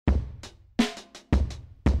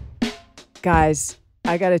Guys,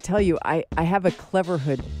 I got to tell you, I have a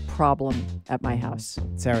cleverhood problem at my house.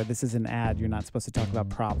 Sarah, this is an ad. You're not supposed to talk about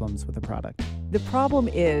problems with a product. The problem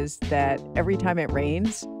is that every time it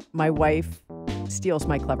rains, my wife steals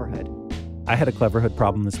my cleverhood. I had a cleverhood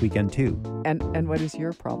problem this weekend too. And what is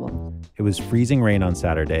your problem? It was freezing rain on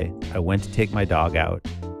Saturday. I went to take my dog out.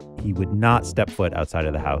 He would not step foot outside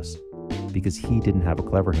of the house because he didn't have a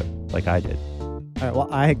cleverhood like I did. All right,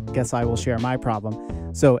 well, I guess I will share my problem.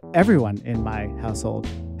 So everyone in my household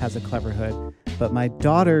has a cleverhood, but my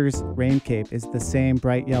daughter's rain cape is the same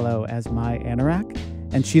bright yellow as my anorak,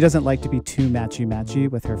 and she doesn't like to be too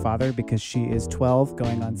matchy-matchy with her father because she is 12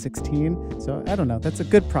 going on 16. So I don't know. That's a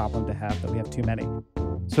good problem to have, that we have too many.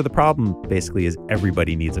 So the problem basically is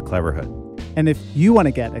everybody needs a cleverhood. And if you want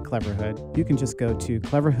to get a cleverhood, you can just go to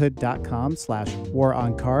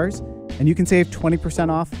cleverhood.com/waroncars, and you can save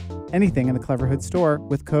 20% off anything in the Cleverhood store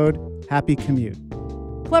with code HAPPYCOMMUTE.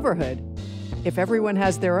 Cleverhood. If everyone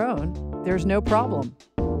has their own, there's no problem.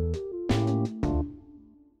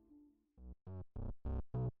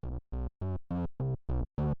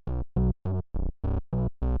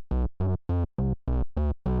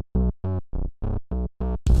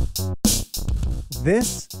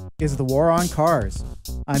 This is The War on Cars.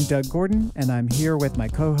 I'm Doug Gordon, and I'm here with my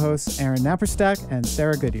co-hosts Aaron Napperstack and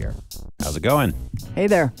Sarah Goodyear. How's it going? Hey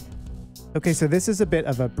there. Okay, so this is a bit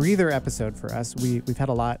of a breather episode for us. We've had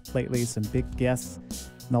a lot lately, some big guests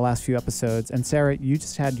in the last few episodes. And Sarah, you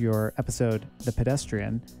just had your episode, The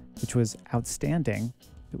Pedestrian, which was outstanding.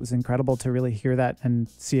 It was incredible to really hear that and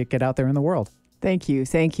see it get out there in the world. Thank you.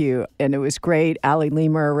 And it was great. Allie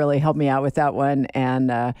Lemur really helped me out with that one. And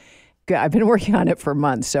I've been working on it for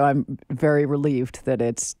months, so I'm very relieved that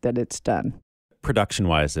it's done.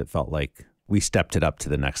 Production-wise, it felt like we stepped it up to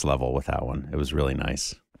the next level with that one. It was really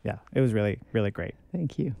nice. Yeah, it was really, really great.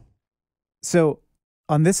 Thank you. So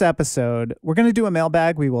on this episode, we're going to do a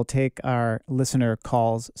mailbag. We will take our listener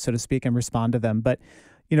calls, so to speak, and respond to them. But,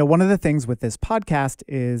 you know, one of the things with this podcast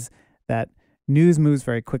is that news moves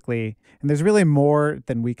very quickly, and there's really more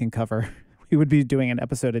than we can cover. We would be doing an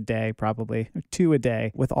episode a day, probably, or two a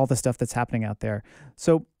day, with all the stuff that's happening out there.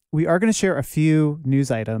 So we are going to share a few news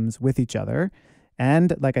items with each other.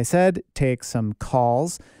 And like I said, take some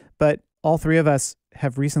calls. But all three of us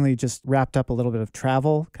have recently just wrapped up a little bit of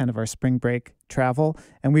travel, kind of our spring break travel.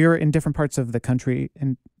 And we are in different parts of the country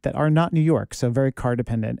that are not New York, so very car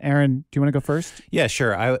dependent. Aaron, do you want to go first? Yeah,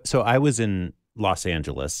 sure. I was in Los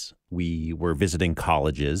Angeles. We were visiting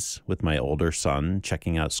colleges with my older son,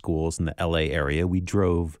 checking out schools in the LA area. We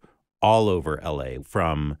drove all over LA,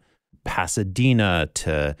 from Pasadena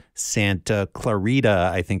to Santa Clarita,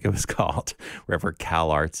 I think it was called, wherever Cal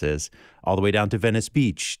Arts is, all the way down to Venice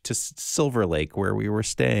Beach, to Silver Lake, where we were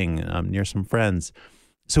staying near some friends.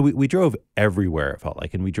 So we drove everywhere, it felt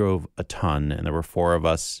like, and we drove a ton, and there were four of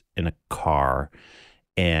us in a car.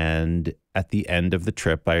 And at the end of the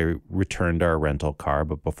trip, I returned our rental car.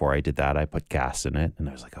 But before I did that, I put gas in it. And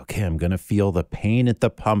I was like, okay, I'm going to feel the pain at the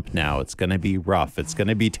pump now. It's going to be rough. It's going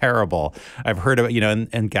to be terrible. I've heard about,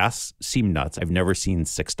 and gas seemed nuts. I've never seen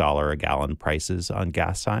 $6 a gallon prices on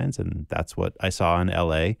gas signs. And that's what I saw in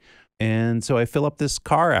LA. And so I fill up this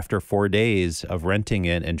car after 4 days of renting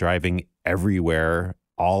it and driving everywhere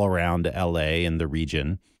all around LA and the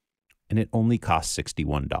region. And it only cost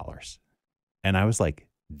 $61. And I was like,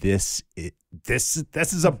 this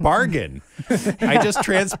is a bargain. I just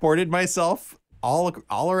transported myself all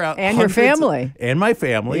around. And your family. And my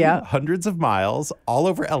family. Yeah. Hundreds of miles all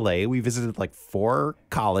over LA. We visited like 4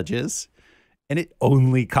 colleges. And it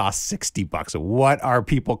only cost $60. What are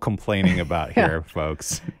people complaining about here,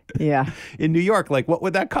 folks? Yeah. In New York, like, what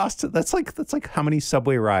would that cost? That's like how many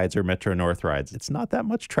subway rides or Metro North rides? It's not that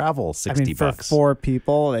much travel, $60. I mean, for 4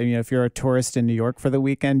 people, if you're a tourist in New York for the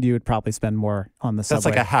weekend, you would probably spend more on the subway. That's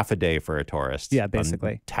like a half a day for a tourist. Yeah,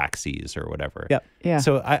 basically. On taxis or whatever. Yep. Yeah.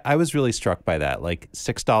 So I was really struck by that. Like,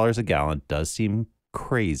 $6 a gallon does seem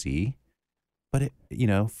crazy, but it,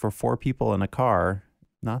 for 4 people in a car,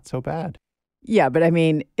 not so bad. Yeah, but I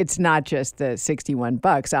mean, it's not just the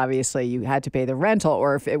 $61. Obviously, you had to pay the rental,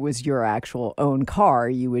 or if it was your actual own car,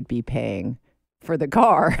 you would be paying for the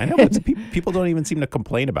car. I know, but people don't even seem to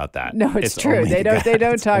complain about that. No, it's true. They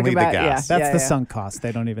don't talk about gas. That's the sunk cost.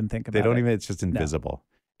 They don't even think about it. They don't even. It's just invisible.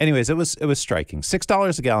 No. Anyways, it was striking.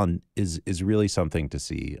 $6 a gallon is really something to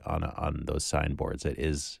see on those signboards. It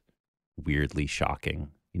is weirdly shocking.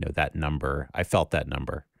 That number. I felt that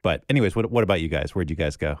number. But anyways, what about you guys? Where'd you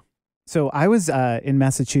guys go? So I was in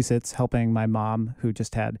Massachusetts helping my mom, who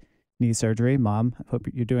just had knee surgery. Mom, I hope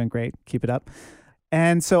you're doing great. Keep it up.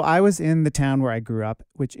 And so I was in the town where I grew up,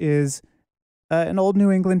 which is an old New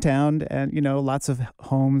England town, and lots of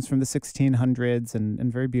homes from the 1600s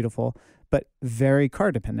and very beautiful, but very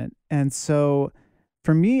car dependent. And so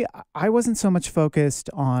for me, I wasn't so much focused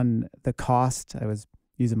on the cost. I was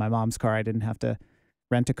using my mom's car. I didn't have to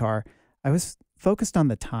rent a car. I was focused on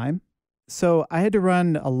the time. So I had to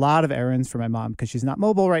run a lot of errands for my mom because she's not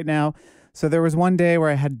mobile right now. So there was one day where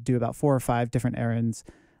I had to do about 4 or 5 different errands.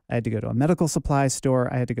 I had to go to a medical supply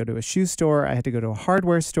store. I had to go to a shoe store. I had to go to a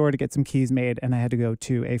hardware store to get some keys made. And I had to go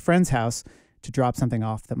to a friend's house to drop something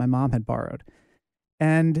off that my mom had borrowed.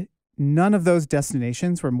 And none of those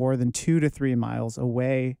destinations were more than 2 to 3 miles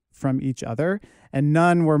away from each other. And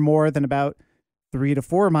none were more than about 3 to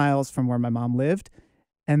 4 miles from where my mom lived.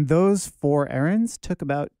 And those 4 errands took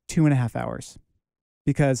about 2.5 hours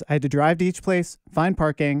because I had to drive to each place, find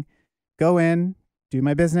parking, go in, do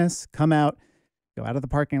my business, come out, go out of the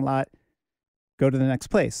parking lot, go to the next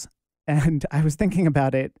place. And I was thinking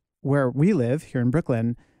about it where we live here in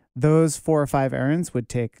Brooklyn, those 4 or 5 errands would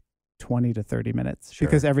take 20 to 30 minutes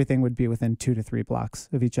because everything would be within 2 to 3 blocks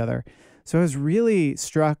of each other. So I was really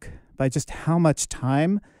struck by just how much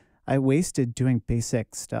time I wasted doing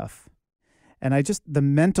basic stuff. And the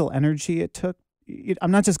mental energy it took,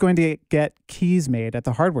 I'm not just going to get keys made at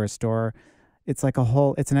the hardware store. It's like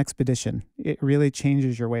it's an expedition. It really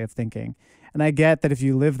changes your way of thinking. And I get that if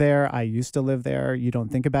you live there, I used to live there, you don't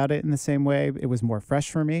think about it in the same way. It was more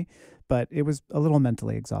fresh for me, but it was a little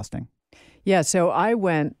mentally exhausting. Yeah, so I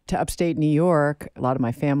went to upstate New York. A lot of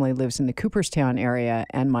my family lives in the Cooperstown area,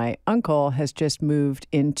 and my uncle has just moved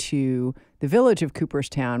into the village of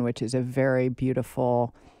Cooperstown, which is a very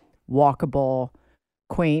beautiful, walkable,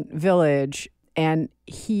 quaint village, and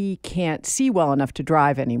he can't see well enough to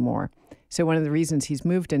drive anymore. So one of the reasons he's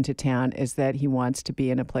moved into town is that he wants to be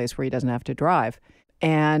in a place where he doesn't have to drive.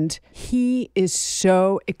 And he is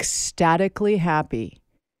so ecstatically happy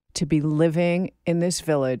to be living in this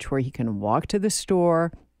village where he can walk to the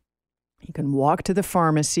store, he can walk to the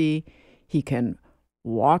pharmacy, he can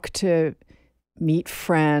walk to meet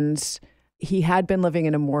friends. He had been living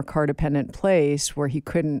in a more car-dependent place where he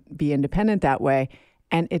couldn't be independent that way.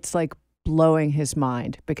 And it's like blowing his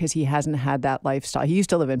mind because he hasn't had that lifestyle. He used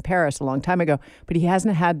to live in Paris a long time ago, but he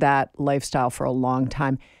hasn't had that lifestyle for a long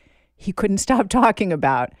time. He couldn't stop talking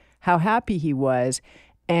about how happy he was.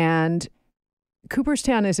 And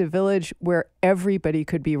Cooperstown is a village where everybody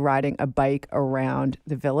could be riding a bike around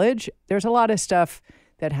the village. There's a lot of stuff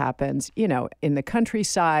that happens, in the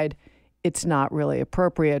countryside. It's not really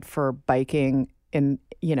appropriate for biking in,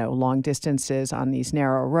 long distances on these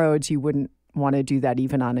narrow roads. You wouldn't want to do that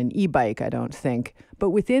even on an e-bike, I don't think. But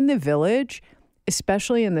within the village,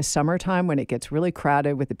 especially in the summertime when it gets really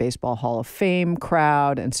crowded with the Baseball Hall of Fame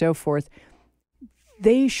crowd and so forth,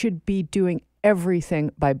 they should be doing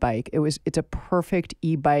everything by bike. It's a perfect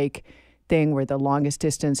e-bike thing where the longest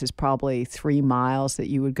distance is probably 3 miles that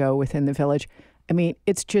you would go within the village. I mean,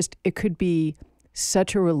 it could be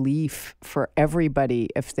such a relief for everybody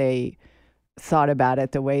if they thought about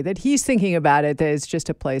it the way that he's thinking about it, that it's just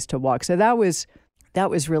a place to walk. So that was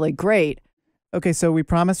really great. Okay, so we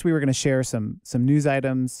promised we were going to share some news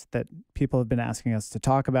items that people have been asking us to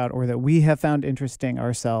talk about or that we have found interesting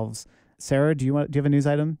ourselves. Sarah, do you have a news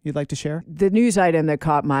item you'd like to share? The news item that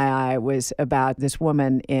caught my eye was about this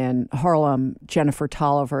woman in Harlem, Jennifer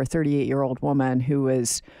Tolliver, a 38-year-old woman who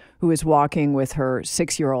was walking with her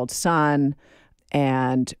 6-year-old son,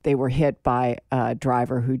 and they were hit by a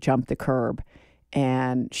driver who jumped the curb,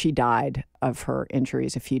 and she died of her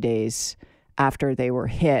injuries a few days after they were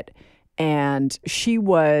hit. And she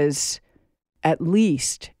was at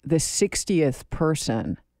least the 60th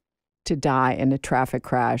person to die in a traffic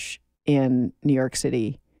crash in New York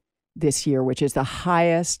City this year, which is the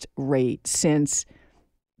highest rate since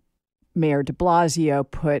Mayor de Blasio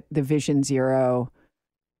put the Vision Zero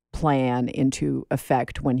plan into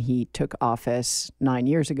effect when he took office 9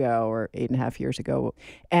 years ago or 8.5 years ago.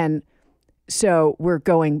 And so we're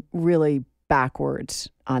going really backwards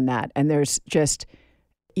on that. And there's just,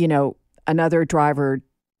 another driver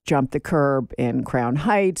jumped the curb in Crown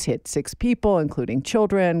Heights, hit 6 people, including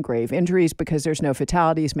children, grave injuries because there's no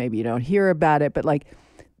fatalities. Maybe you don't hear about it, but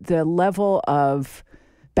the level of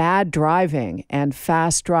bad driving and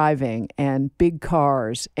fast driving and big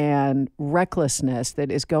cars and recklessness that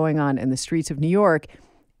is going on in the streets of New York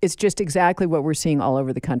is just exactly what we're seeing all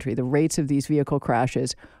over the country. The rates of these vehicle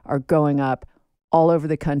crashes are going up all over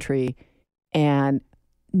the country, and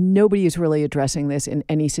nobody is really addressing this in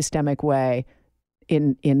any systemic way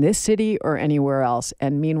in this city or anywhere else.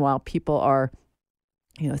 And meanwhile, people are,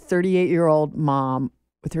 38-year-old mom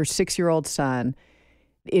with her 6-year-old son.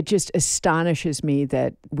 It just astonishes me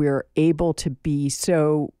that we're able to be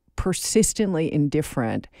so persistently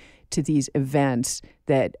indifferent to these events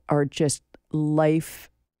that are just life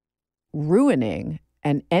ruining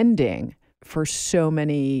and ending for so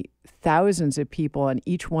many thousands of people. And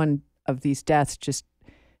each one of these deaths just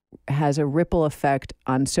has a ripple effect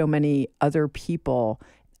on so many other people.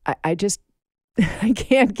 I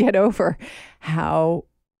can't get over how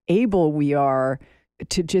able we are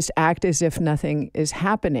to just act as if nothing is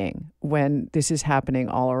happening when this is happening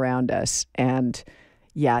all around us. And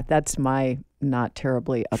yeah, that's my not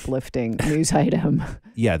terribly uplifting news item.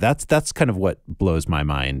 Yeah, that's kind of what blows my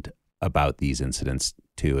mind about these incidents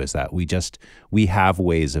too, is that we have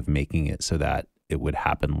ways of making it so that it would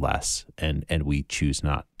happen less, and we choose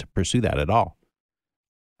not to pursue that at all.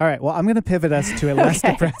 All right. Well, I'm going to pivot us to a less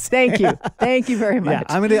depressing. Thank you very much.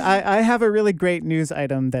 Yeah, I have a really great news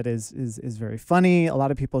item that is very funny. A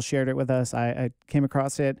lot of people shared it with us. I came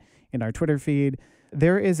across it in our Twitter feed.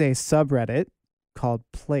 There is a subreddit called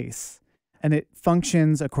Place, and it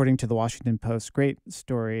functions according to the Washington Post. Great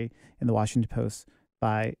story in the Washington Post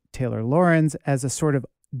by Taylor Lawrence, as a sort of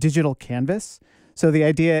digital canvas. So the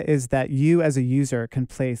idea is that you as a user can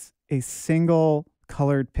place a single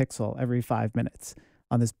colored pixel every 5 minutes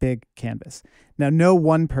on this big canvas. Now, no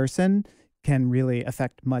one person can really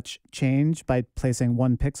affect much change by placing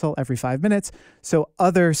one pixel every 5 minutes. So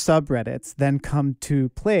other subreddits then come to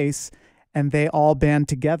Place, and they all band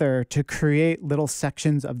together to create little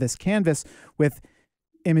sections of this canvas with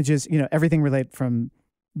images, everything related from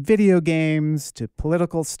video games to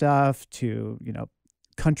political stuff to,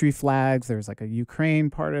 country flags. There's like a Ukraine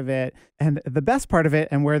part of it. And the best part of it,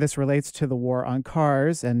 and where this relates to the war on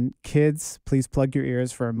cars, and kids, please plug your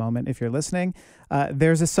ears for a moment if you're listening.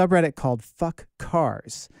 There's a subreddit called Fuck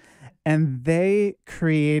Cars. And they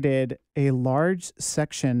created a large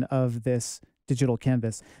section of this digital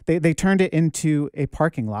canvas. They turned it into a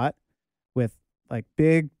parking lot with like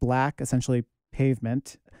big black, essentially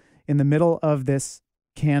pavement in the middle of this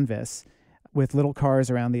canvas with little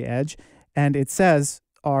cars around the edge. And it says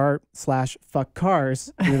r/fuck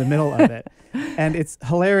cars through the middle of it. And it's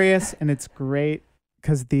hilarious and it's great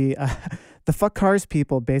because the fuck cars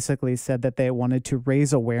people basically said that they wanted to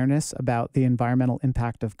raise awareness about the environmental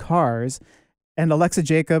impact of cars. And Alexa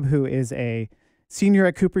Jacob, who is a senior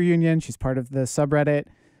at Cooper Union, she's part of the subreddit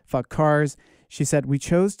Fuck Cars, she said, "We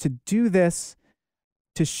chose to do this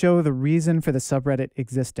to show the reason for the subreddit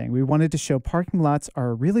existing. We wanted to show parking lots are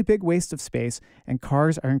a really big waste of space and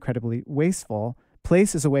cars are incredibly wasteful.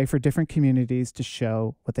 Place is a way for different communities to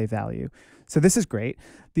show what they value." So this is great.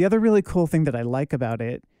 The other really cool thing that I like about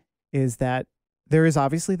it is that there is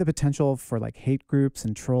obviously the potential for like hate groups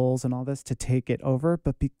and trolls and all this to take it over.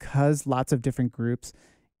 But because lots of different groups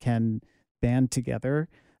can band together,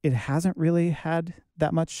 it hasn't really had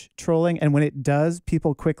that much trolling. And when it does,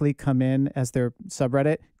 people quickly come in as their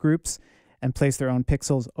subreddit groups and place their own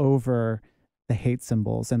pixels over the hate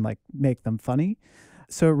symbols and like make them funny.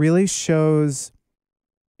 So it really shows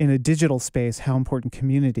in a digital space how important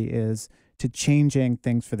community is to changing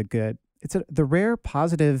things for the good. It's the rare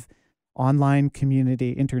positive online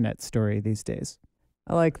community internet story these days.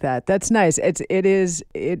 I like that. That's nice.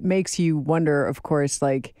 It makes you wonder, of course,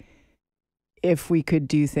 like if we could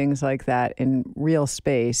do things like that in real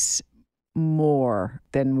space more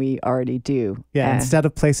than we already do. Yeah, instead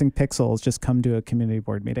of placing pixels, just come to a community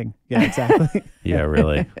board meeting. Yeah, exactly. Yeah,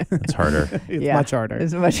 really. It's harder. It's much harder.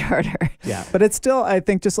 It's much harder. Yeah, but it's still, I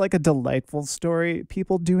think, just like a delightful story.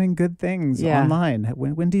 People doing good things online.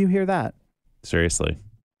 When do you hear that? Seriously.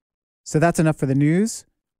 So that's enough for the news.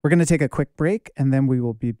 We're going to take a quick break, and then we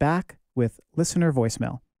will be back with listener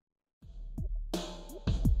voicemail.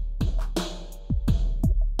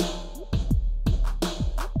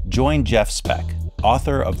 Join Jeff Speck,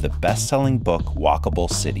 author of the best-selling book Walkable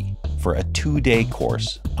City, for a 2-day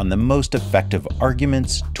course on the most effective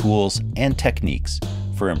arguments, tools, and techniques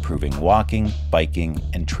for improving walking, biking,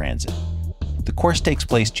 and transit. The course takes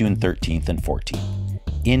place June 13th and 14th,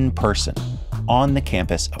 in person, on the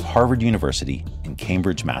campus of Harvard University in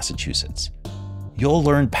Cambridge, Massachusetts. You'll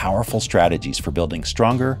learn powerful strategies for building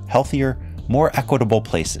stronger, healthier, more equitable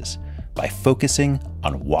places by focusing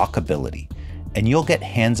on walkability. And you'll get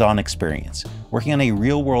hands-on experience working on a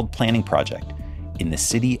real-world planning project in the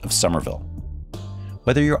city of Somerville.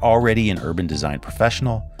 Whether you're already an urban design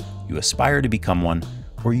professional, you aspire to become one,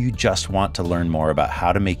 or you just want to learn more about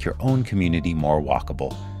how to make your own community more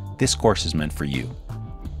walkable, this course is meant for you.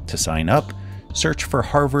 To sign up, search for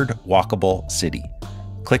Harvard Walkable City.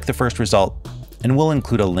 Click the first result, and we'll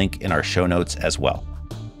include a link in our show notes as well.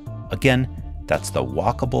 Again, that's the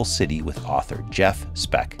Walkable City with author Jeff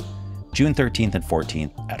Speck. June 13th and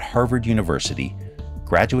 14th at Harvard University,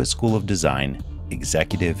 Graduate School of Design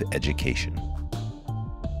executive education.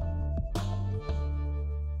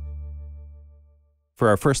 For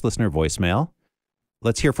our first listener voicemail,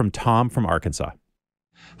 let's hear from Tom from Arkansas.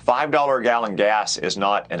 $5 a gallon gas is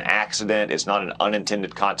not an accident. It's not an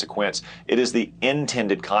unintended consequence. It is the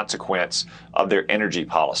intended consequence of their energy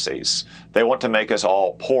policies. They want to make us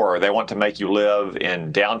all poorer. They want to make you live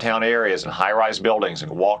in downtown areas and high-rise buildings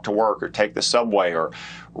and walk to work or take the subway or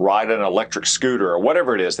ride an electric scooter or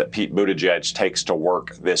whatever it is that Pete Buttigieg takes to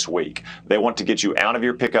work this week. They want to get you out of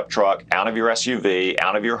your pickup truck, out of your SUV,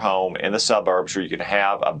 out of your home in the suburbs where you can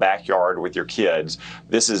have a backyard with your kids.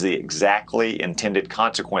 This is the exactly intended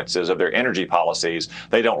consequences of their energy policies.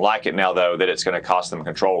 They don't like it now, though, that it's going to cost them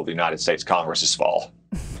control of the United States Congress this fall.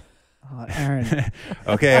 Aaron.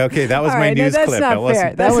 Okay, that was my news clip.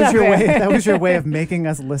 That was your way of making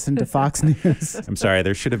us listen to Fox News. I'm sorry,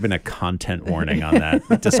 there should have been a content warning on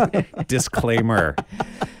that. Disclaimer.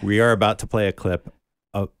 We are about to play a clip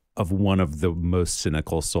of one of the most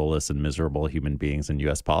cynical, soulless, and miserable human beings in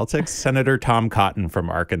U.S. politics, Senator Tom Cotton from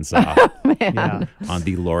Arkansas, on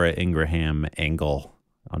the Laura Ingraham angle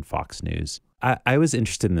on Fox News. I was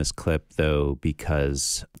interested in this clip, though,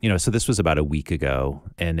 because, so this was about a week ago,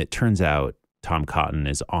 and it turns out Tom Cotton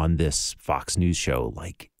is on this Fox News show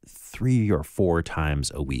like 3 or 4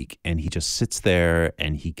 times a week, and he just sits there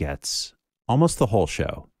and he gets almost the whole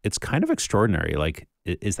show. It's kind of extraordinary. Like,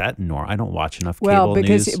 is that normal? I don't watch enough cable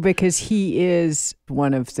news. Because he is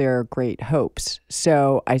one of their great hopes.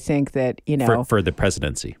 So I think that, For the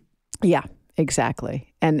presidency. Yeah.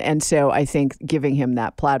 Exactly. And so I think giving him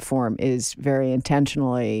that platform is very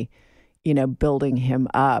intentionally, building him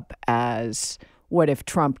up as what if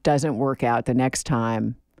Trump doesn't work out the next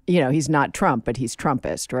time? He's not Trump, but he's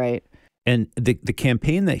Trumpist, right? And the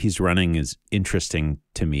campaign that he's running is interesting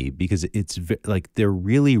to me because it's like they're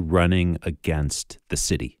really running against the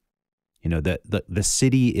city. The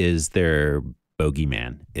city is their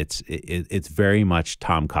bogeyman. It's very much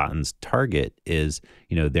Tom Cotton's target is,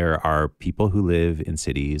 there are people who live in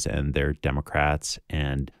cities and they're Democrats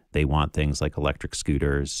and they want things like electric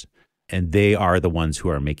scooters and they are the ones who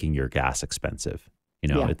are making your gas expensive.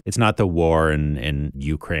 It's not the war in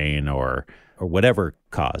Ukraine or whatever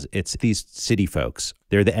cause. It's these city folks.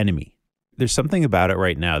 They're the enemy. There's something about it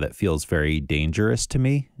right now that feels very dangerous to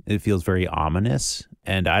me. It feels very ominous.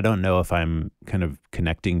 And I don't know if I'm kind of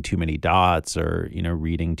connecting too many dots or,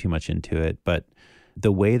 reading too much into it. But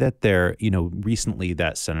the way that they're, recently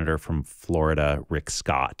that senator from Florida, Rick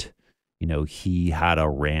Scott, he had a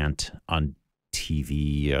rant on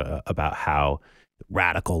TV about how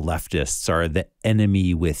radical leftists are the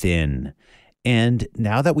enemy within. And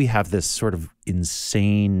now that we have this sort of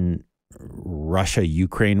insane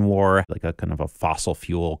Russia-Ukraine war, like a kind of a fossil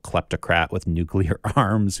fuel kleptocrat with nuclear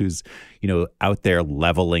arms who's, out there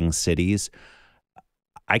leveling cities.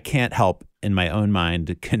 I can't help in my own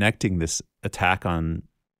mind connecting this attack on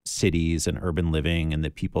cities and urban living and the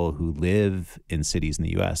people who live in cities in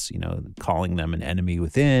the U.S., calling them an enemy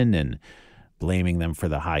within and blaming them for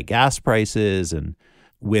the high gas prices and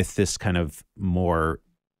with this kind of more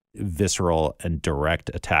visceral and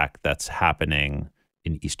direct attack that's happening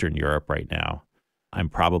in Eastern Europe right now. I'm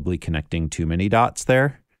probably connecting too many dots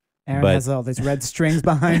there. Aaron has all these red strings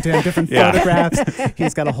behind him, different photographs.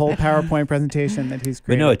 He's got a whole PowerPoint presentation that he's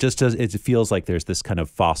created. But no, it feels like there's this kind of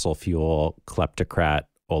fossil fuel kleptocrat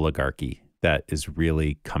oligarchy that is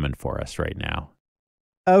really coming for us right now.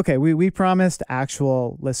 Okay, we promised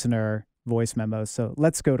actual listener voice memos, so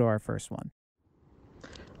let's go to our first one.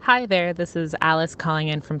 Hi there, this is Alice calling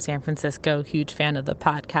in from San Francisco, huge fan of the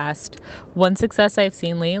podcast. One success I've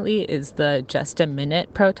seen lately is the Just a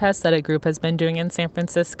Minute protest that a group has been doing in San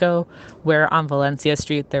Francisco, where on Valencia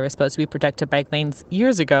Street there were supposed to be protected bike lanes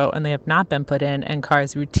years ago and they have not been put in and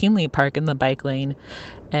cars routinely park in the bike lane.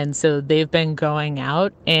 And so they've been going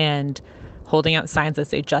out and holding out signs that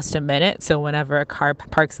say just a minute. So whenever a car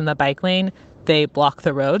parks in the bike lane, they block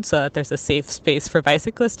the road so that there's a safe space for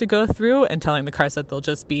bicyclists to go through and telling the cars that they'll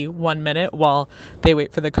just be 1 minute while they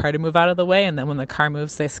wait for the car to move out of the way. And then when the car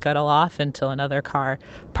moves, they scuttle off until another car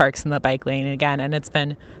parks in the bike lane again. And it's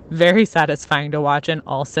been very satisfying to watch and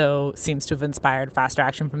also seems to have inspired faster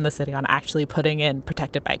action from the city on actually putting in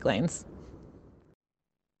protected bike lanes.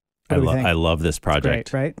 I love this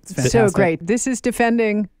project. Great, right? It's fantastic. So great. This is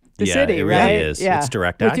defending the city, it right? Really is. Yeah. It's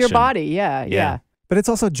direct action. With your body, yeah. But it's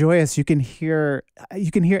also joyous. You can hear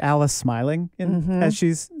Alice smiling as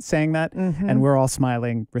she's saying that, and we're all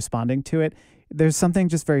smiling, responding to it. There's something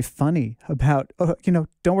just very funny about,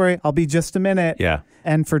 don't worry, I'll be just a minute. Yeah.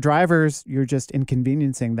 And for drivers, you're just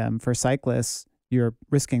inconveniencing them. For cyclists, you're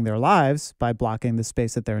risking their lives by blocking the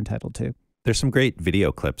space that they're entitled to. There's some great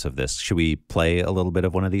video clips of this. Should we play a little bit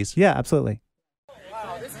of one of these? Yeah, absolutely.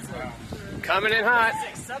 Coming in hot.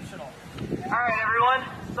 This is exceptional. All right, everyone.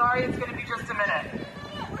 Sorry, it's going to be just a minute.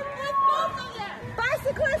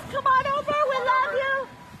 Bicyclists, come on over. We love you.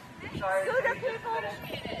 Scooter people.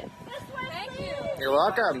 This way, thank you. You're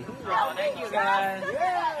welcome. Thank you, guys.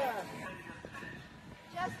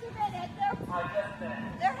 Just a minute.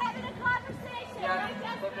 They're having a conversation.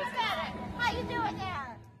 Just a minute. How you doing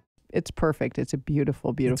there? It's perfect. It's a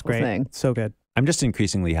beautiful, beautiful It's great. thing. So good. I'm just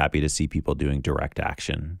increasingly happy to see people doing direct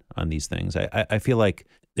action on these things. I feel like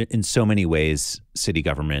in so many ways, city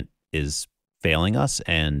government is failing us.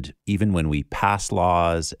 And even when we pass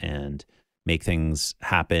laws and make things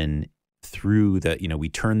happen through we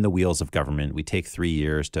turn the wheels of government, we take 3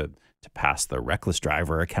 years to pass the Reckless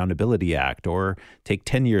Driver Accountability Act or take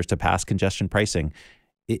 10 years to pass congestion pricing.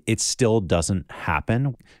 It still doesn't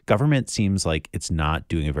happen. Government seems like it's not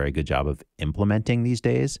doing a very good job of implementing these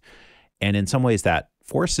days. And in some ways that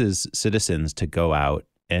forces citizens to go out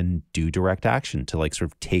and do direct action, to sort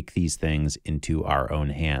of take these things into our own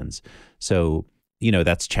hands. So,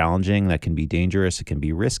 that's challenging. That can be dangerous. It can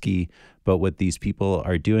be risky. But what these people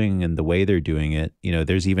are doing and the way they're doing it,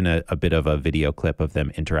 there's even a bit of a video clip of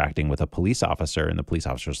them interacting with a police officer. And the police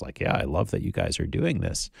officer's like, yeah, I love that you guys are doing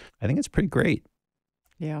this. I think it's pretty great.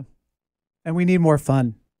 Yeah. And we need more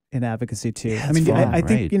fun in advocacy too. Yeah, I mean, fun, I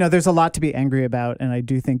think, right. there's a lot to be angry about. And I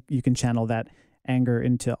do think you can channel that anger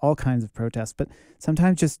into all kinds of protests. But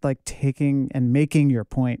sometimes just taking and making your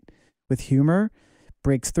point with humor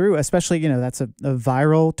breaks through, especially, that's a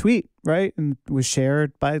viral tweet, right? And was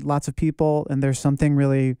shared by lots of people. And there's something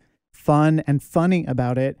really fun and funny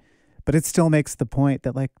about it. But it still makes the point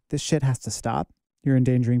that this shit has to stop. You're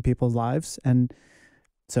endangering people's lives. And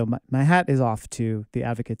so my hat is off to the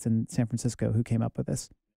advocates in San Francisco who came up with this.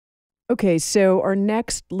 Okay, so our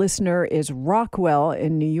next listener is Rockwell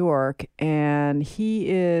in New York, and he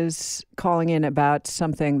is calling in about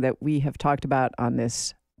something that we have talked about on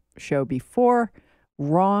this show before,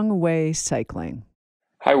 wrong way cycling.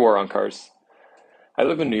 Hi, War on Cars. I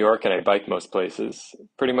live in New York and I bike most places.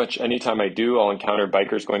 Pretty much anytime I do, I'll encounter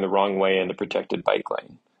bikers going the wrong way in the protected bike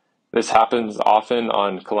lane. This happens often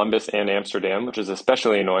on Columbus and Amsterdam, which is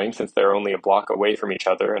especially annoying since they're only a block away from each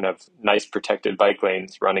other and have nice protected bike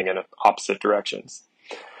lanes running in opposite directions.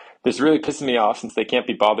 This really pisses me off since they can't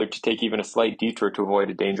be bothered to take even a slight detour to avoid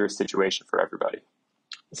a dangerous situation for everybody.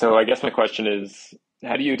 So I guess my question is,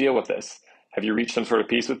 how do you deal with this? Have you reached some sort of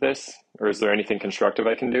peace with this? Or is there anything constructive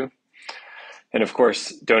I can do? And of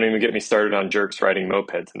course, don't even get me started on jerks riding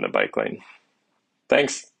mopeds in the bike lane.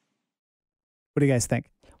 Thanks. What do you guys think?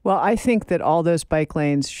 Well, I think that all those bike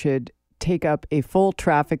lanes should take up a full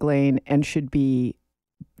traffic lane and should be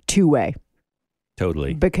two-way.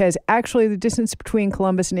 Totally. Because actually the distance between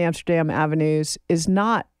Columbus and Amsterdam avenues is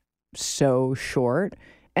not so short.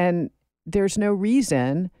 And there's no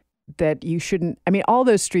reason that you shouldn't. I mean, all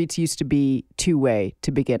those streets used to be two-way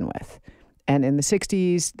to begin with. And in the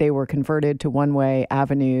 60s, they were converted to one-way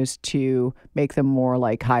avenues to make them more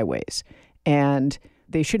like highways. And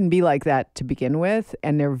they shouldn't be like that to begin with.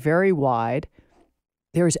 And they're very wide.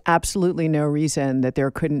 There's absolutely no reason that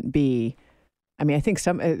there couldn't be. I mean, I think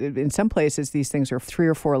in some places, these things are 3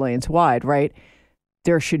 or 4 lanes wide, right?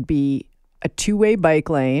 There should be a two-way bike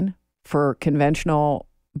lane for conventional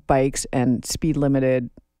bikes and speed-limited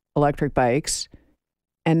electric bikes.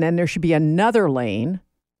 And then there should be another lane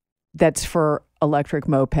that's for electric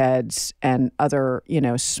mopeds and other,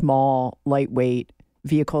 small, lightweight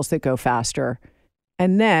vehicles that go faster.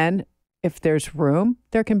 And then if there's room,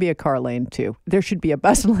 there can be a car lane too. There should be a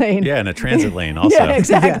bus lane. Yeah, and a transit lane also. Yeah,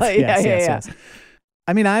 exactly. Yes.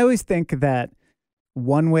 I mean, I always think that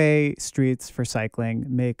one-way streets for cycling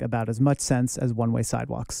make about as much sense as one-way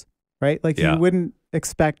sidewalks, right? You wouldn't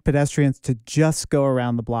expect pedestrians to just go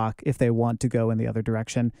around the block if they want to go in the other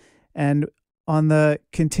direction. And on the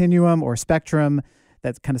continuum or spectrum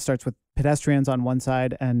that kind of starts with pedestrians on one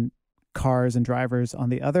side and cars and drivers on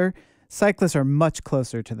the other, cyclists are much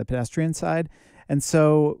closer to the pedestrian side. And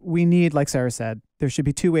so we need, like Sarah said, there should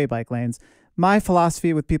be two-way bike lanes. My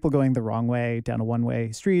philosophy with people going the wrong way down a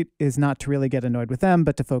one-way street is not to really get annoyed with them,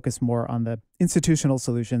 but to focus more on the institutional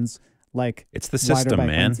solutions like it's the system,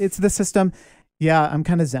 man. It's the system. Yeah, I'm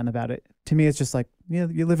kind of zen about it. To me, it's just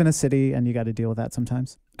you live in a city and you got to deal with that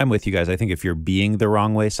sometimes. I'm with you guys. I think if you're being the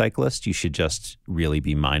wrong way cyclist, you should just really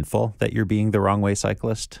be mindful that you're being the wrong way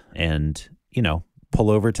cyclist and, pull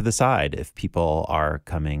over to the side if people are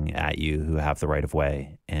coming at you who have the right of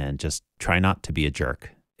way, and just try not to be a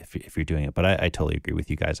jerk if you're doing it. But I totally agree with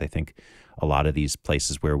you guys. I think a lot of these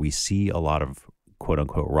places where we see a lot of quote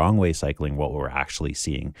unquote wrong way cycling, what we're actually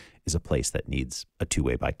seeing is a place that needs a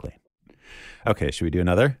two-way bike lane. Okay, should we do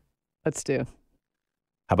another? Let's do.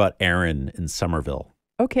 How about Aaron in Somerville?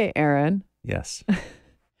 Okay, Aaron. Yes.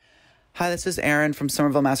 Hi, this is Aaron from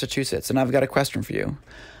Somerville, Massachusetts, and I've got a question for you.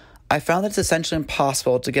 I found that it's essentially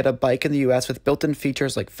impossible to get a bike in the US with built-in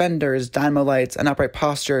features like fenders, dynamo lights, an upright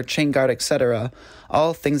posture, chain guard, etc.,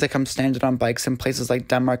 all things that come standard on bikes in places like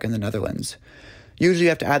Denmark and the Netherlands. Usually you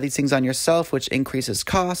have to add these things on yourself, which increases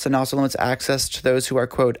costs and also limits access to those who are,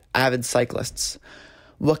 quote, avid cyclists.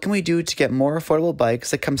 What can we do to get more affordable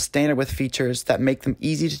bikes that come standard with features that make them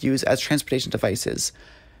easy to use as transportation devices?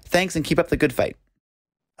 Thanks, and keep up the good fight.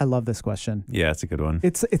 I love this question. Yeah, it's a good one.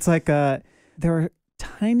 It's like there are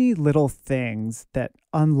tiny little things that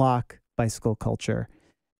unlock bicycle culture.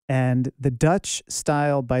 And the Dutch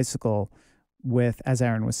style bicycle with, as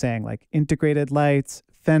Aaron was saying, like integrated lights,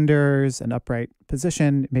 fenders, an upright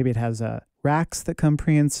position. Maybe it has racks that come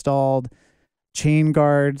pre-installed, chain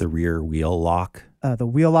guard. The rear wheel lock. The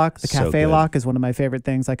wheel lock, the So cafe good. lock is one of my favorite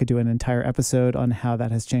things. I could do an entire episode on how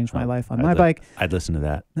that has changed my life on my bike. I'd listen to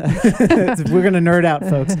that. We're going to nerd out,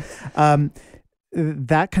 folks.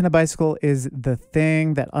 That kind of bicycle is the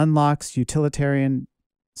thing that unlocks utilitarian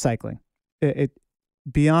cycling. It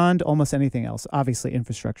beyond almost anything else. Obviously,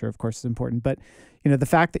 infrastructure, of course, is important. But the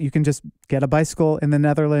fact that you can just get a bicycle in the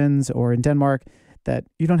Netherlands or in Denmark that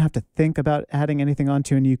you don't have to think about adding anything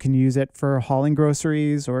onto, and you can use it for hauling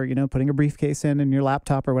groceries or putting a briefcase in your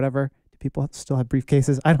laptop or whatever. Do people still have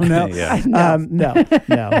briefcases? I don't know. Yeah.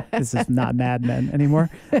 No. This is not Mad Men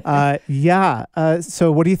anymore.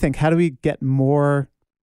 So what do you think? How do we get more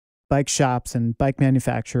bike shops and bike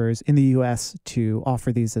manufacturers in the U.S. to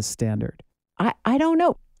offer these as standard? I don't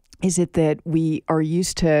know. Is it that we are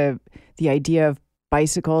used to the idea of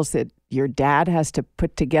bicycles that your dad has to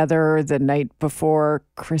put together the night before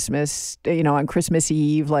Christmas, on Christmas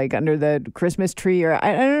Eve, like under the Christmas tree? Or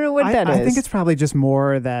I don't know what that is. I think it's probably just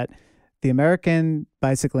more that the American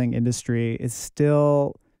bicycling industry is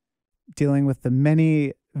still dealing with the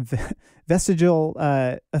many vestigial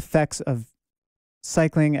effects of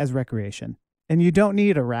cycling as recreation. And you don't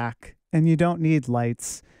need a rack, and you don't need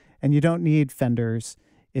lights, and you don't need fenders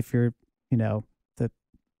if you're, the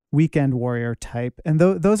weekend warrior type. And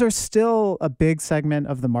those are still a big segment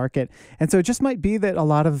of the market. And so it just might be that a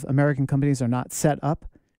lot of American companies are not set up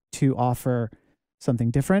to offer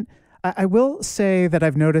something different. I will say that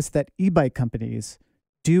I've noticed that e-bike companies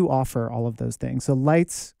do offer all of those things. So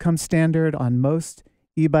lights come standard on most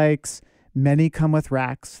e-bikes. Many come with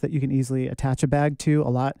racks that you can easily attach a bag to. A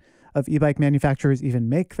lot of e-bike manufacturers even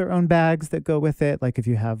make their own bags that go with it. Like if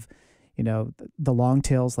you have, the long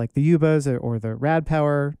tails like the Ubas or the Rad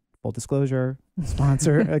Power, full disclosure,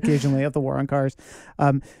 sponsor occasionally of the War on Cars.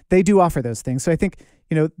 They do offer those things. So I think,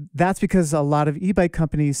 that's because a lot of e-bike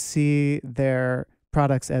companies see their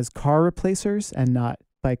products as car replacers and not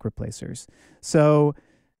bike replacers. So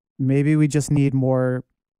maybe we just need more,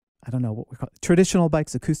 I don't know what we call it, traditional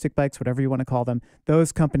bikes, acoustic bikes, whatever you want to call them,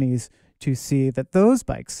 those companies to see that those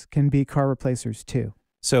bikes can be car replacers too.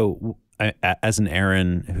 So as an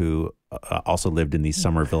Aaron who also lived in the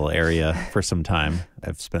Somerville area for some time,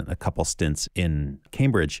 I've spent a couple stints in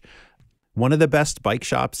Cambridge. One of the best bike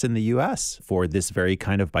shops in the U.S. for this very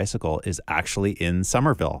kind of bicycle is actually in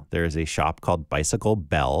Somerville. There is a shop called Bicycle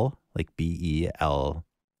Bell, like Belle,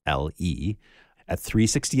 at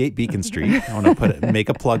 368 Beacon Street. I want to make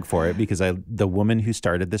a plug for it because the woman who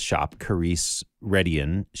started this shop, Carice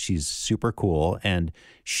Redian, she's super cool, and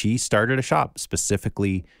she started a shop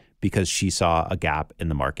specifically because she saw a gap in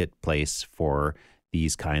the marketplace for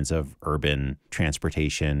these kinds of urban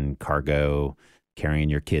transportation, cargo, carrying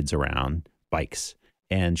your kids around bikes.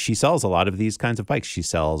 And she sells a lot of these kinds of bikes. She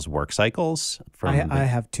sells work cycles. I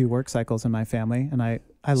have 2 work cycles in my family, and I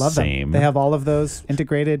love Same. them. They have all of those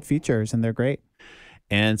integrated features, and they're great.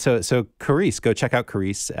 And so Carice, go check out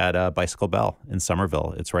Carice at Bicycle Bell in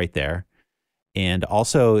Somerville. It's right there. And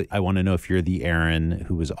also, I want to know if you're the Aaron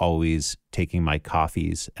who was always taking my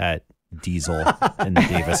coffees at Diesel in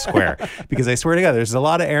Davis Square. Because I swear to God, there's a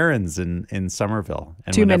lot of Aarons in Somerville.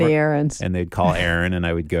 And Too many Aarons. And they'd call Aaron, and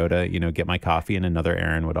I would go to, get my coffee, and another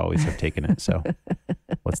Aaron would always have taken it. So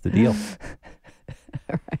what's the deal?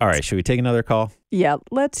 All right. Should we take another call? Yeah,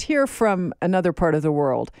 let's hear from another part of the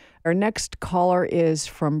world. Our next caller is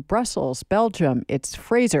from Brussels, Belgium. It's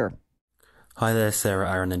Fraser. Hi there,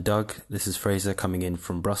 Sarah, Aaron and Doug. This is Fraser coming in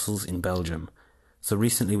from Brussels in Belgium. So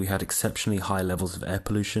recently we had exceptionally high levels of air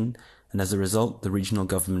pollution, and as a result the regional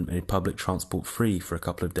government made public transport free for a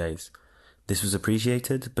couple of days. This was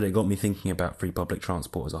appreciated, but it got me thinking about free public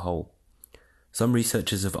transport as a whole. Some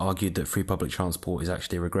researchers have argued that free public transport is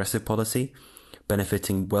actually a regressive policy,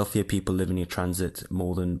 benefiting wealthier people living near transit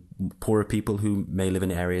more than poorer people who may live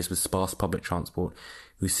in areas with sparse public transport,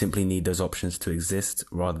 who simply need those options to exist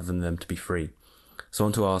rather than them to be free. So I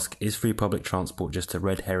want to ask, is free public transport just a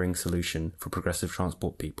red herring solution for progressive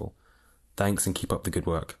transport people? Thanks, and keep up the good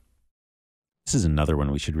work. This is another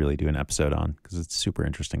one we should really do an episode on because it's a super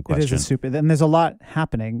interesting question. It is and there's a lot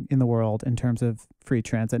happening in the world in terms of free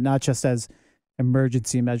transit, not just as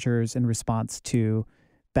emergency measures in response to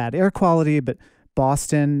bad air quality, but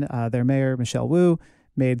Boston, their mayor, Michelle Wu,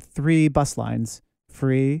 made 3 bus lines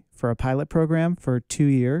free for a pilot program for 2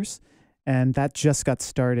 years. And that just got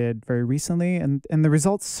started very recently. And the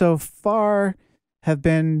results so far have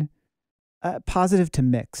been positive to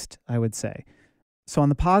mixed, I would say. So on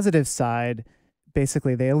the positive side,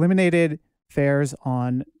 basically they eliminated fares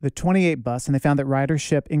on the 28 bus, and they found that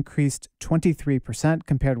ridership increased 23%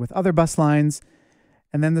 compared with other bus lines.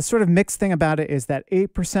 And then the sort of mixed thing about it is that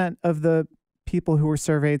 8% of the people who were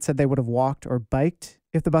surveyed said they would have walked or biked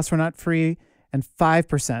if the bus were not free, and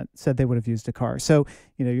 5% said they would have used a car. So,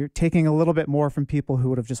 you're taking a little bit more from people who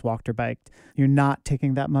would have just walked or biked. You're not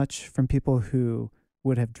taking that much from people who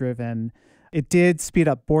would have driven. It did speed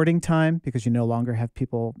up boarding time because you no longer have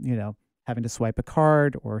people, having to swipe a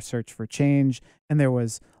card or search for change. And there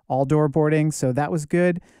was all-door boarding, so that was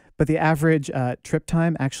good. But the average trip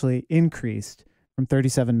time actually increased from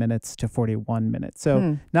 37 minutes to 41 minutes.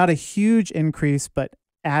 So not a huge increase, but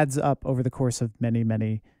adds up over the course of many,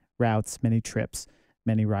 many routes, many trips,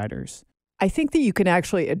 many riders. I think that you can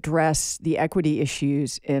actually address the equity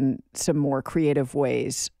issues in some more creative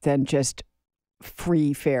ways than just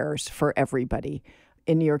free fares for everybody.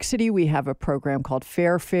 In New York City, we have a program called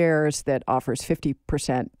Fair Fares that offers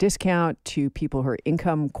 50% discount to people who are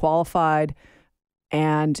income qualified.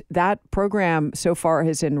 And that program so far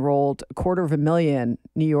has enrolled 250,000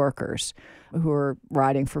 New Yorkers who are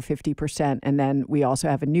riding for 50%. And then we also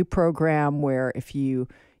have a new program where if you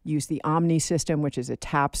use the Omni system, which is a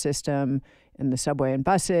tap system in the subway and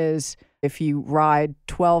buses, if you ride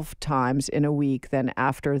 12 times in a week, then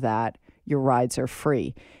after that, your rides are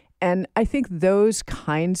free. And I think those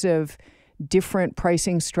kinds of different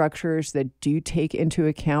pricing structures that do take into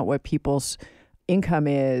account what people's income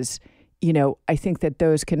is, I think that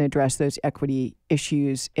those can address those equity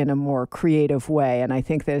issues in a more creative way. And I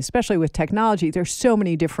think that especially with technology, there's so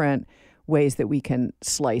many different ways that we can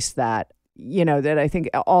slice that, that I think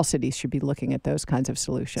all cities should be looking at those kinds of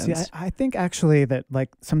solutions. See, I think actually that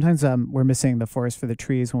sometimes we're missing the forest for the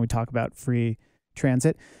trees when we talk about free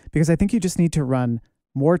transit, because I think you just need to run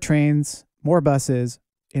more trains, more buses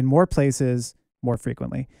in more places more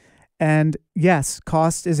frequently. And yes,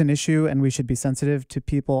 cost is an issue, and we should be sensitive to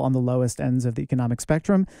people on the lowest ends of the economic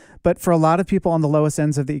spectrum. But for a lot of people on the lowest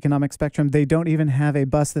ends of the economic spectrum, they don't even have a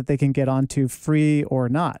bus that they can get onto free or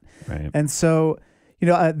not. Right. And so,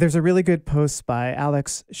 there's a really good post by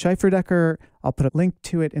Alex Scheiferdecker. I'll put a link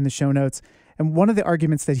to it in the show notes. And one of the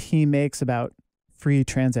arguments that he makes about free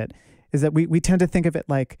transit is that we tend to think of it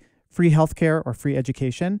like free healthcare or free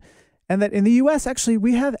education. And that in the US, actually,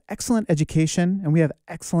 we have excellent education and we have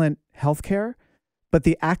excellent healthcare, but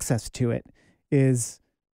the access to it is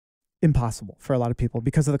impossible for a lot of people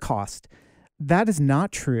because of the cost. That is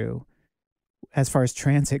not true as far as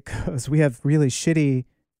transit goes. We have really shitty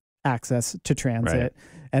access to transit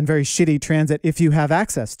and very shitty transit if you have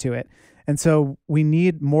access to it. And so we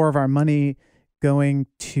need more of our money going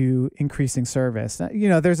to increasing service.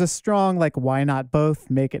 There's a strong, why not both?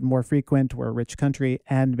 Make it more frequent. We're a rich country,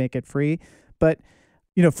 and make it free. But,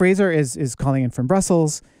 Fraser is calling in from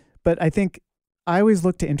Brussels. But I think I always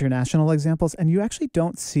look to international examples, and you actually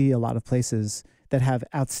don't see a lot of places that have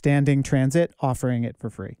outstanding transit offering it for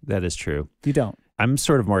free. That is true. You don't. I'm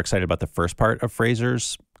sort of more excited about the first part of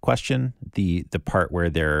Fraser's question, the part where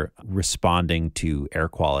they're responding to air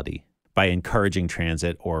quality by encouraging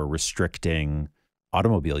transit or restricting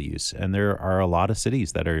automobile use. And there are a lot of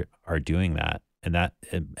cities that are doing that, and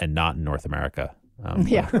not in North America.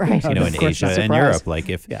 Yeah, right. In Asia and Europe,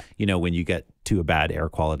 when you get to a bad air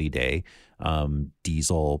quality day,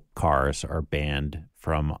 diesel cars are banned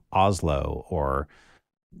from Oslo, or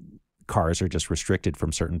cars are just restricted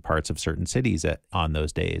from certain parts of certain cities on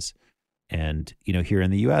those days. And, here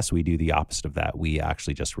in the US, we do the opposite of that. We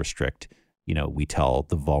actually just restrict. We tell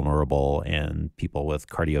the vulnerable and people with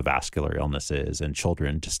cardiovascular illnesses and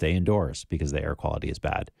children to stay indoors because the air quality is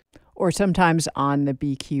bad. Or sometimes on the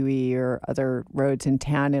BQE or other roads in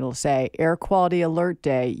town, it'll say air quality alert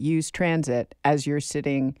day, use transit as you're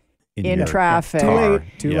sitting in traffic.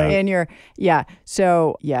 Too late.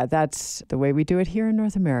 So that's the way we do it here in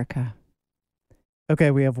North America.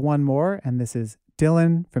 Okay, we have one more, and this is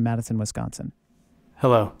Dylan from Madison, Wisconsin.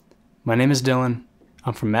 Hello. My name is Dylan.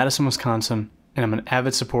 I'm from Madison, Wisconsin, and I'm an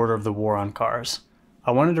avid supporter of the war on cars.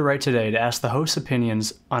 I wanted to write today to ask the host's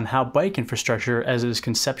opinions on how bike infrastructure as it is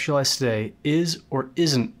conceptualized today is or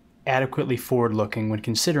isn't adequately forward-looking when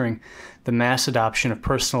considering the mass adoption of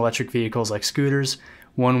personal electric vehicles like scooters,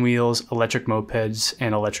 one-wheels, electric mopeds,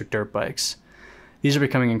 and electric dirt bikes. These are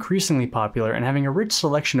becoming increasingly popular, and having a rich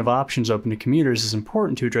selection of options open to commuters is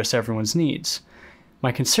important to address everyone's needs.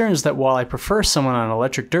 My concern is that while I prefer someone on an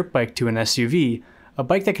electric dirt bike to an SUV, a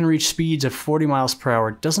bike that can reach speeds of 40 miles per hour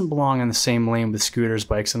doesn't belong in the same lane with scooters,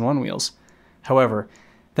 bikes, and one-wheels. However,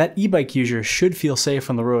 that e-bike user should feel safe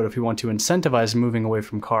on the road if we want to incentivize moving away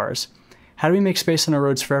from cars. How do we make space on our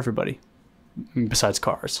roads for everybody, besides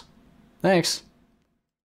cars? Thanks.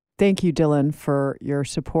 Thank you, Dylan, for your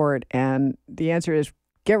support. And the answer is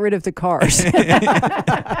get rid of the cars.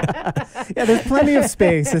 Yeah, there's plenty of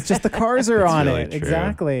space. It's just the cars are on really it. true.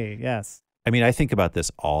 Exactly. Yes. I mean, I think about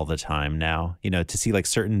this all the time now, to see like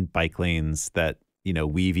certain bike lanes that,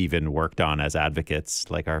 we've even worked on as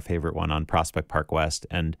advocates, like our favorite one on Prospect Park West.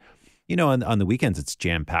 And, on the weekends, it's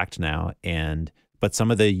jam-packed now. But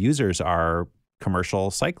some of the users are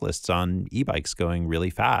commercial cyclists on e-bikes going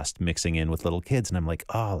really fast, mixing in with little kids. And I'm like,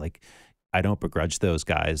 I don't begrudge those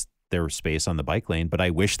guys their space on the bike lane, but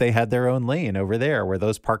I wish they had their own lane over there where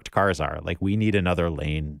those parked cars are. Like, we need another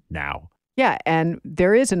lane now. Yeah, and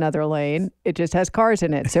there is another lane. It just has cars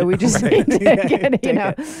in it. So we just Right. need to get,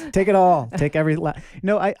 Take it all. Take every.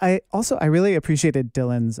 I really appreciated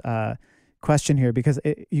Dylan's question here because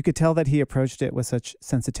you could tell that he approached it with such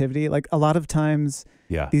sensitivity. Like a lot of times,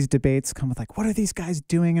 these debates come with like, what are these guys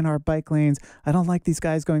doing in our bike lanes? I don't like these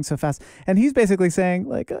guys going so fast. And he's basically saying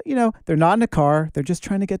like, they're not in a car. They're just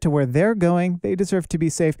trying to get to where they're going. They deserve to be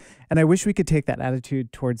safe. And I wish we could take that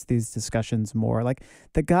attitude towards these discussions more. Like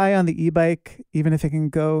the guy on the e-bike, even if it can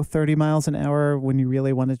go 30 miles an hour when you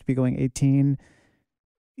really want it to be going 18,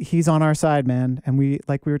 he's on our side, man. And we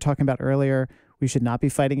were talking about earlier, we should not be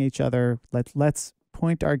fighting each other. Let's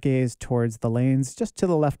point our gaze towards the lanes just to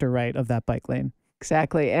the left or right of that bike lane.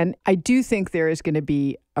 Exactly. And I do think there is going to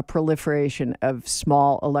be a proliferation of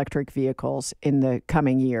small electric vehicles in the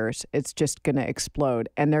coming years. It's just going to explode.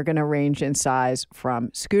 And they're going to range in size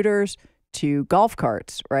from scooters to golf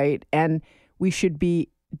carts, right? And we should be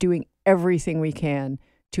doing everything we can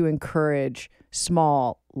to encourage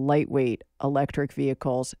small, lightweight electric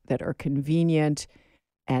vehicles that are convenient.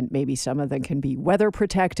 And maybe some of them can be weather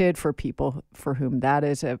protected for people for whom that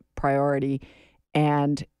is a priority.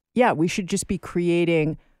 And yeah, we should just be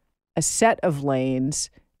creating a set of lanes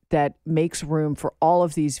that makes room for all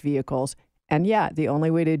of these vehicles. And yeah, the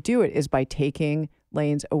only way to do it is by taking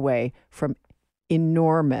lanes away from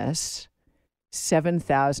enormous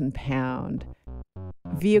 7,000-pound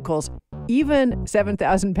vehicles, even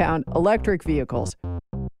 7,000-pound electric vehicles.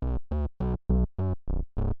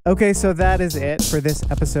 Okay, so that is it for this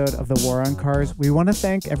episode of The War on Cars. We want to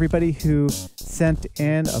thank everybody who sent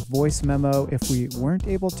in a voice memo. If we weren't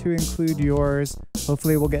able to include yours,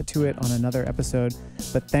 hopefully we'll get to it on another episode.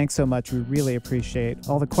 But thanks so much. We really appreciate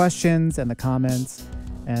all the questions and the comments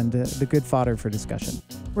and the good fodder for discussion.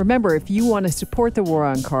 Remember, if you want to support The War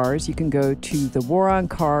on Cars, you can go to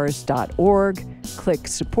thewaroncars.org, click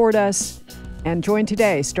Support Us, and join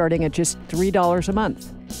today, starting at just $3 a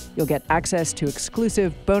month. You'll get access to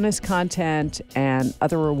exclusive bonus content and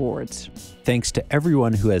other rewards. Thanks to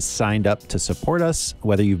everyone who has signed up to support us,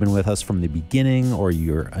 whether you've been with us from the beginning or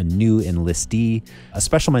you're a new enlistee. A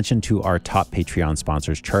special mention to our top Patreon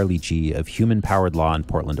sponsors, Charlie G. of Human Powered Law in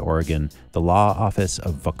Portland, Oregon, the Law Office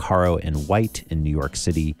of Vaccaro and White in New York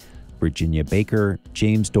City, Virginia Baker,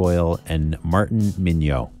 James Doyle, and Martin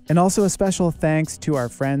Mignot. And also a special thanks to our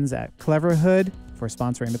friends at Cleverhood for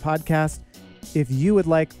sponsoring the podcast. If you would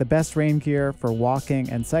like the best rain gear for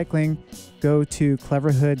walking and cycling, go to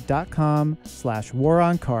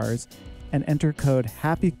cleverhood.com/waroncars and enter code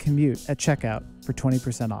HAPPYCOMMUTE at checkout for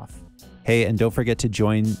 20% off. Hey, and don't forget to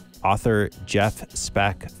join author Jeff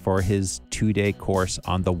Speck for his 2-day course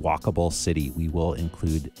on the walkable city. We will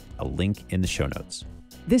include a link in the show notes.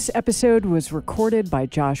 This episode was recorded by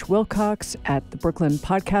Josh Wilcox at the Brooklyn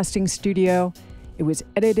Podcasting Studio. It was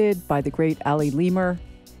edited by the great Ali Lemer.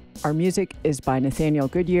 Our music is by Nathaniel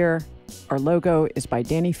Goodyear. Our logo is by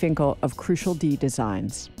Danny Finkel of Crucial D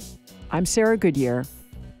Designs. I'm Sarah Goodyear.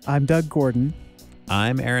 I'm Doug Gordon.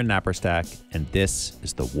 I'm Aaron Napperstack, and this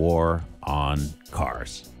is The War on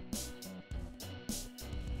Cars.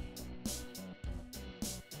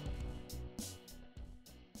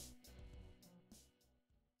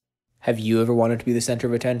 Have you ever wanted to be the center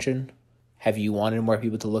of attention? Have you wanted more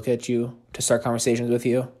people to look at you, to start conversations with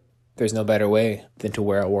you? There's no better way than to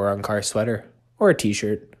wear a War on Cars sweater or a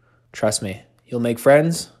t-shirt. Trust me, you'll make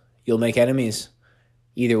friends, you'll make enemies.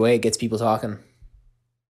 Either way, it gets people talking.